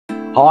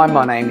Hi,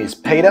 my name is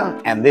Peter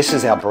and this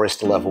is our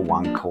Barista Level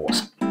 1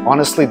 course.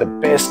 Honestly, the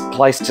best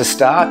place to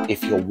start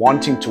if you're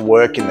wanting to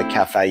work in the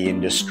cafe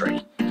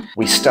industry.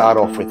 We start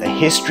off with a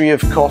history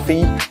of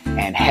coffee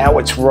and how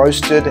it's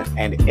roasted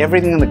and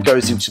everything that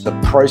goes into the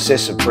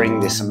process of bringing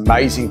this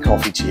amazing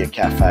coffee to your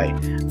cafe.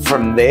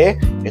 From there,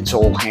 it's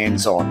all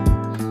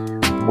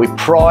hands-on. We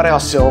pride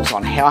ourselves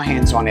on how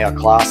hands-on our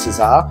classes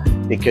are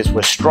because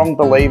we're strong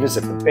believers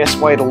that the best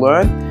way to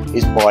learn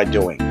is by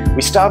doing.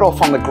 We start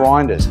off on the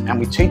grinders and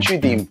we teach you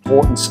the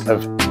importance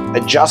of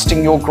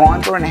adjusting your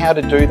grinder and how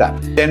to do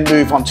that. Then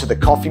move on to the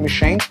coffee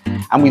machine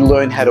and we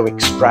learn how to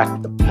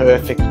extract the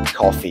perfect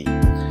coffee.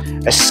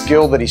 A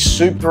skill that is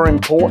super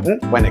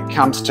important when it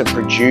comes to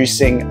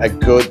producing a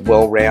good,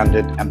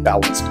 well-rounded and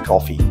balanced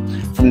coffee.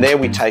 From there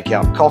we take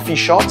our coffee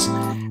shots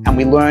and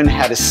we learn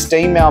how to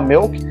steam our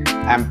milk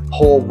and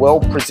pour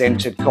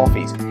well-presented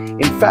coffees.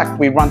 In fact,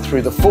 we run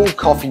through the full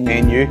coffee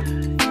menu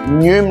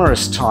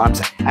numerous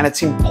times, and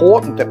it's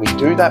important that we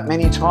do that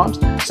many times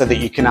so that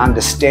you can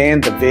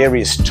understand the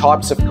various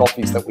types of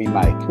coffees that we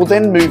make. We'll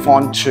then move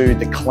on to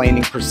the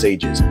cleaning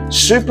procedures.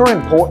 Super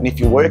important if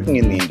you're working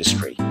in the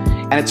industry.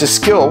 And it's a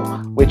skill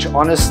which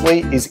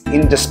honestly is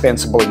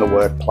indispensable in the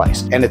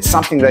workplace. And it's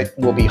something that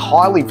will be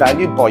highly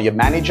valued by your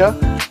manager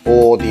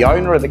or the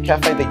owner of the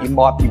cafe that you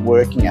might be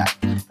working at.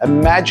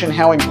 Imagine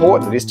how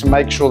important it is to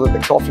make sure that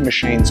the coffee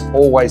machine's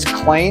always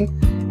clean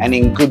and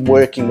in good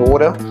working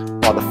order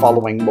by the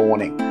following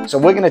morning. So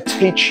we're going to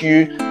teach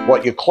you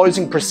what your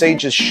closing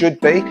procedures should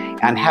be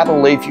and how to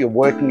leave your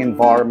working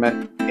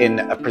environment in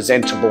a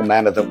presentable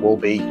manner that will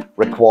be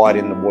required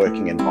in the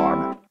working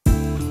environment.